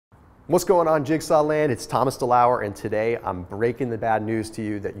What's going on, Jigsaw Land? It's Thomas DeLauer, and today I'm breaking the bad news to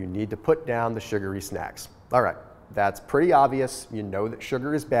you that you need to put down the sugary snacks. All right, that's pretty obvious. You know that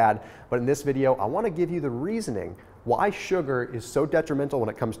sugar is bad, but in this video, I want to give you the reasoning why sugar is so detrimental when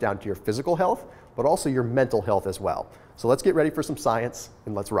it comes down to your physical health, but also your mental health as well. So let's get ready for some science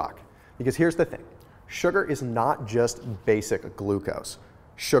and let's rock. Because here's the thing, sugar is not just basic glucose.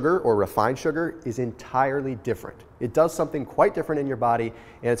 Sugar, or refined sugar, is entirely different. It does something quite different in your body,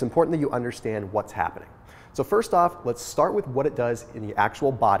 and it's important that you understand what's happening. So first off, let's start with what it does in the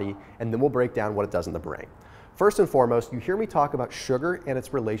actual body, and then we'll break down what it does in the brain. First and foremost, you hear me talk about sugar and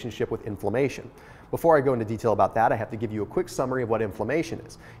its relationship with inflammation. Before I go into detail about that, I have to give you a quick summary of what inflammation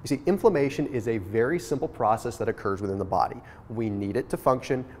is. You see, inflammation is a very simple process that occurs within the body. We need it to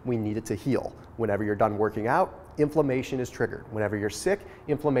function, we need it to heal. Whenever you're done working out, inflammation is triggered. Whenever you're sick,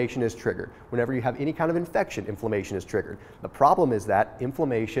 inflammation is triggered. Whenever you have any kind of infection, inflammation is triggered. The problem is that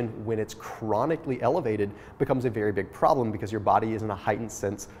inflammation, when it's chronically elevated, becomes a very big problem because your body is in a heightened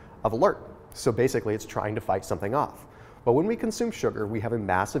sense of alert. So basically, it's trying to fight something off. But when we consume sugar, we have a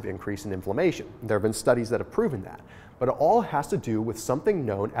massive increase in inflammation. There have been studies that have proven that. But it all has to do with something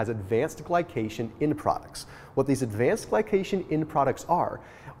known as advanced glycation end products. What these advanced glycation end products are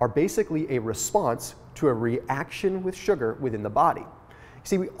basically a response to a reaction with sugar within the body. You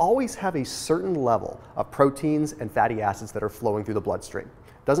see, we always have a certain level of proteins and fatty acids that are flowing through the bloodstream.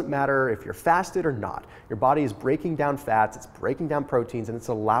 Doesn't matter if you're fasted or not. Your body is breaking down fats, it's breaking down proteins, and it's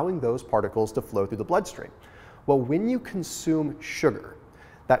allowing those particles to flow through the bloodstream. Well, when you consume sugar,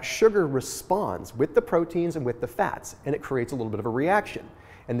 that sugar responds with the proteins and with the fats, and it creates a little bit of a reaction.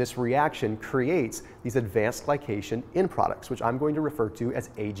 And this reaction creates these advanced glycation end products, which I'm going to refer to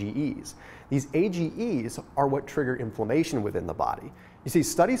as AGEs. These AGEs are what trigger inflammation within the body. You see,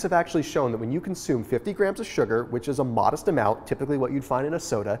 studies have actually shown that when you consume 50 grams of sugar, which is a modest amount, typically what you'd find in a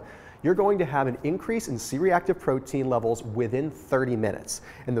soda, you're going to have an increase in C-reactive protein levels within 30 minutes.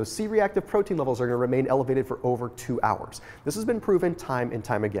 And those C-reactive protein levels are going to remain elevated for over 2 hours. This has been proven time and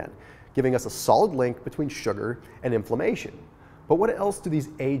time again, giving us a solid link between sugar and inflammation. But what else do these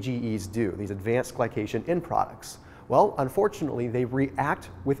AGEs do, these advanced glycation end products? Well, unfortunately, they react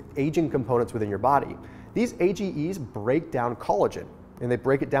with aging components within your body. These AGEs break down collagen, and they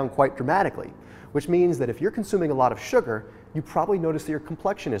break it down quite dramatically, which means that if you're consuming a lot of sugar, you probably notice that your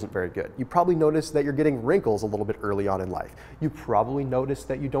complexion isn't very good. You probably notice that you're getting wrinkles a little bit early on in life. You probably notice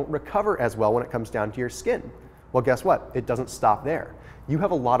that you don't recover as well when it comes down to your skin. Well, guess what? It doesn't stop there. You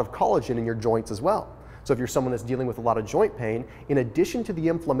have a lot of collagen in your joints as well. So if you're someone that's dealing with a lot of joint pain, in addition to the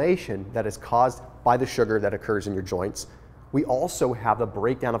inflammation that is caused by the sugar that occurs in your joints, we also have the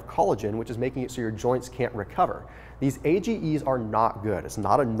breakdown of collagen, which is making it so your joints can't recover. These AGEs are not good. It's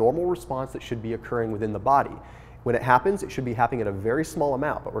not a normal response that should be occurring within the body. When it happens, it should be happening at a very small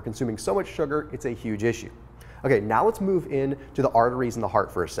amount, but we're consuming so much sugar, it's a huge issue. Okay, now let's move in to the arteries and the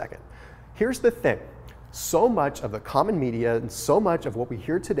heart for a second. Here's the thing. So much of the common media and so much of what we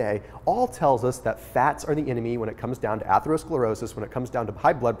hear today all tells us that fats are the enemy when it comes down to atherosclerosis, when it comes down to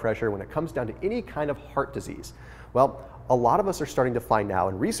high blood pressure, when it comes down to any kind of heart disease. Well, a lot of us are starting to find now,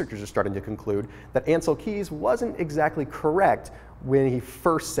 and researchers are starting to conclude, that Ancel Keys wasn't exactly correct when he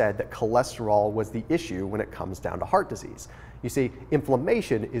first said that cholesterol was the issue when it comes down to heart disease. You see,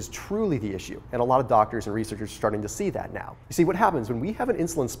 inflammation is truly the issue, and a lot of doctors and researchers are starting to see that now. You see, what happens when we have an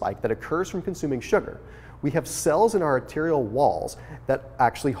insulin spike that occurs from consuming sugar, we have cells in our arterial walls that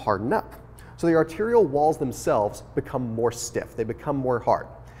actually harden up. So the arterial walls themselves become more stiff, they become more hard,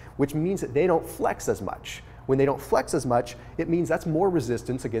 which means that they don't flex as much. When they don't flex as much, it means that's more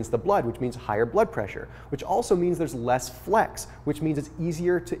resistance against the blood, which means higher blood pressure, which also means there's less flex, which means it's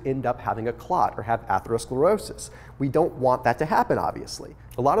easier to end up having a clot or have atherosclerosis. We don't want that to happen, obviously.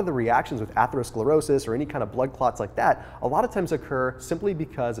 A lot of the reactions with atherosclerosis or any kind of blood clots like that, a lot of times occur simply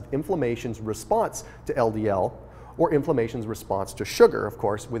because of inflammation's response to LDL or inflammation's response to sugar, of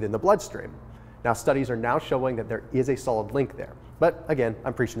course, within the bloodstream. Now, studies are now showing that there is a solid link there. But again,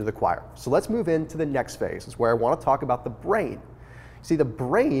 I'm preaching to the choir. So let's move into the next phase, is where I want to talk about the brain. See, the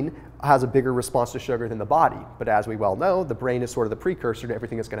brain has a bigger response to sugar than the body, but as we well know, the brain is sort of the precursor to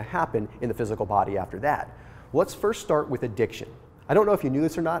everything that's going to happen in the physical body after that. Let's first start with addiction. I don't know if you knew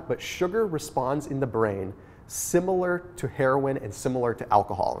this or not, but sugar responds in the brain similar to heroin and similar to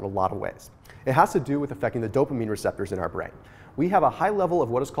alcohol in a lot of ways. It has to do with affecting the dopamine receptors in our brain. We have a high level of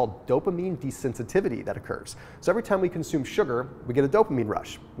what is called dopamine desensitivity that occurs. So every time we consume sugar, we get a dopamine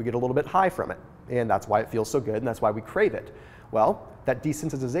rush. We get a little bit high from it, and that's why it feels so good, and that's why we crave it. Well, that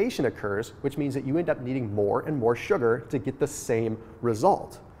desensitization occurs, which means that you end up needing more and more sugar to get the same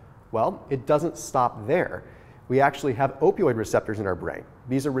result. Well, it doesn't stop there. We actually have opioid receptors in our brain.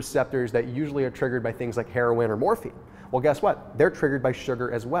 These are receptors that usually are triggered by things like heroin or morphine. Well, guess what? They're triggered by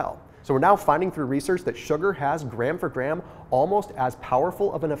sugar as well. So we're now finding through research that sugar has, gram for gram, almost as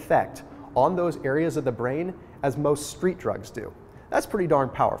powerful of an effect on those areas of the brain as most street drugs do. That's pretty darn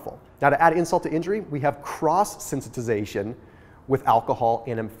powerful. Now, to add insult to injury, we have cross-sensitization with alcohol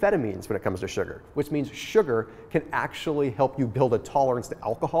and amphetamines when it comes to sugar, which means sugar can actually help you build a tolerance to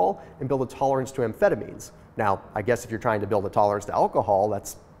alcohol and build a tolerance to amphetamines. Now, I guess if you're trying to build a tolerance to alcohol,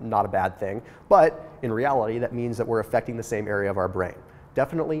 that's not a bad thing, but in reality, that means that we're affecting the same area of our brain.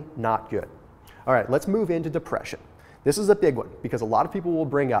 Definitely not good. All right, let's move into depression. This is a big one because a lot of people will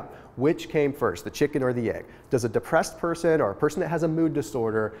bring up which came first, the chicken or the egg. Does a depressed person or a person that has a mood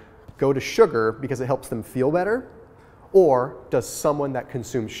disorder go to sugar because it helps them feel better? Or does someone that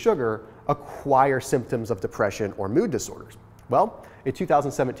consumes sugar acquire symptoms of depression or mood disorders? Well, a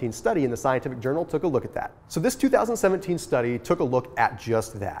 2017 study in the scientific journal took a look at that. So this 2017 study took a look at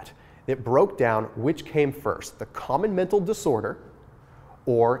just that. It broke down which came first, the common mental disorder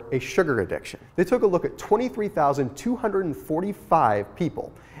or a sugar addiction. They took a look at 23,245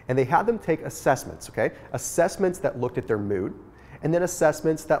 people, and they had them take assessments, okay? Assessments that looked at their mood, and then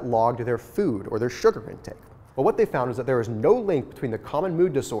assessments that logged their food or their sugar intake. Well, what they found is that there was no link between the common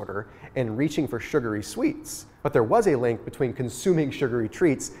mood disorder and reaching for sugary sweets, but there was a link between consuming sugary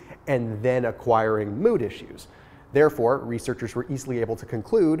treats and then acquiring mood issues. Therefore, researchers were easily able to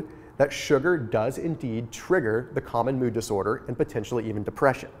conclude that sugar does indeed trigger the common mood disorder and potentially even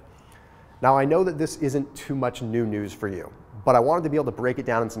depression. Now, I know that this isn't too much new news for you, but I wanted to be able to break it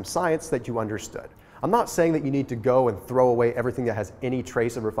down in some science that you understood. I'm not saying that you need to go and throw away everything that has any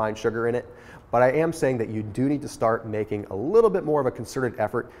trace of refined sugar in it, but I am saying that you do need to start making a little bit more of a concerted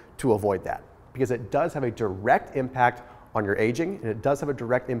effort to avoid that, because it does have a direct impact on your aging, and it does have a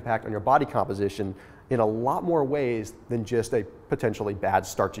direct impact on your body composition in a lot more ways than just a potentially bad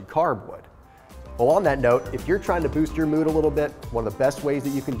starchy carb would. Well, on that note, if you're trying to boost your mood a little bit, one of the best ways that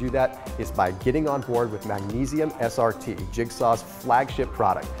you can do that is by getting on board with Magnesium SRT, Jigsaw's flagship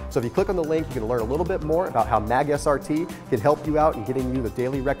product. So if you click on the link, you can learn a little bit more about how Mag SRT can help you out in getting you the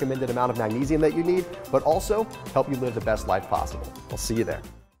daily recommended amount of magnesium that you need, but also help you live the best life possible. I'll see you there.